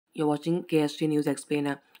You're watching KSG News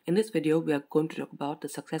Explainer. In this video, we are going to talk about the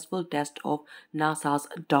successful test of NASA's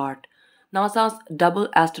DART. NASA's Double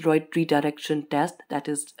Asteroid Redirection Test, that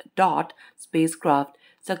is DART, spacecraft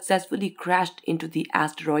successfully crashed into the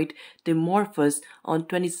asteroid Dimorphos on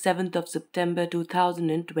 27th of September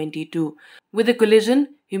 2022. With the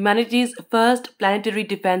collision, humanity's first planetary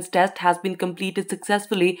defense test has been completed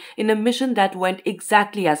successfully in a mission that went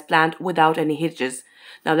exactly as planned without any hitches.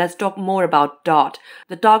 Now let's talk more about DART.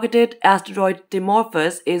 The targeted asteroid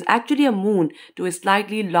Dimorphos is actually a moon to a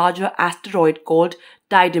slightly larger asteroid called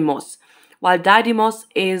Didymos. While Didymos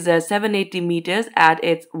is 780 meters at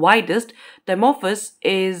its widest, Dimorphos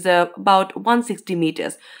is about 160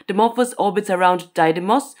 meters. Dimorphos orbits around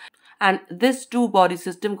Didymos, and this two-body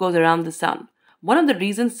system goes around the Sun. One of the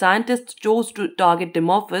reasons scientists chose to target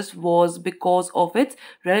Dimorphos was because of its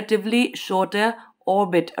relatively shorter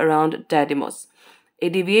orbit around Didymos. A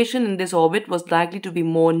deviation in this orbit was likely to be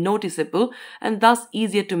more noticeable and thus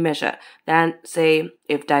easier to measure than, say,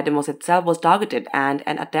 if Didymos itself was targeted and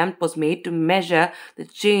an attempt was made to measure the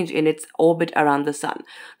change in its orbit around the Sun.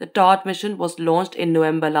 The DART mission was launched in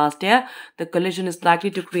November last year. The collision is likely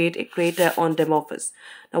to create a crater on Dimorphos.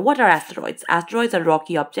 Now, what are asteroids? Asteroids are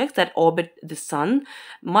rocky objects that orbit the Sun,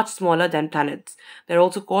 much smaller than planets. They're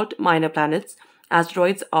also called minor planets.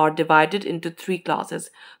 Asteroids are divided into three classes.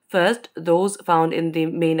 First, those found in the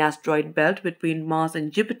main asteroid belt between Mars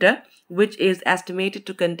and Jupiter, which is estimated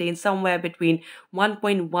to contain somewhere between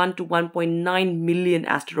 1.1 to 1.9 million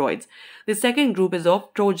asteroids. The second group is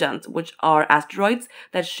of Trojans, which are asteroids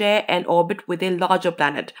that share an orbit with a larger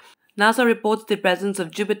planet. NASA reports the presence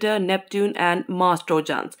of Jupiter, Neptune, and Mars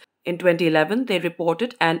Trojans. In 2011, they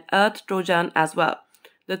reported an Earth Trojan as well.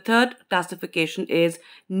 The third classification is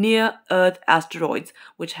near-Earth asteroids,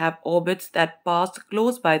 which have orbits that pass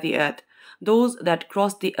close by the Earth. Those that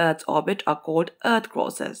cross the Earth's orbit are called Earth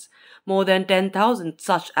crossers. More than 10,000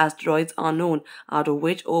 such asteroids are known, out of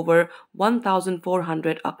which over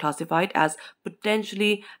 1,400 are classified as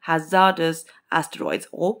potentially hazardous asteroids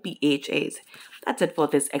or PHAs. That's it for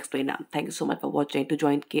this explainer. Thank you so much for watching. To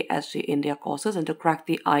join KSG India courses and to crack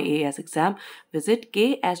the IAS exam, visit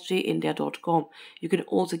ksgindia.com. You can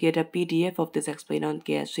also get a PDF of this explainer on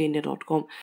ksgindia.com.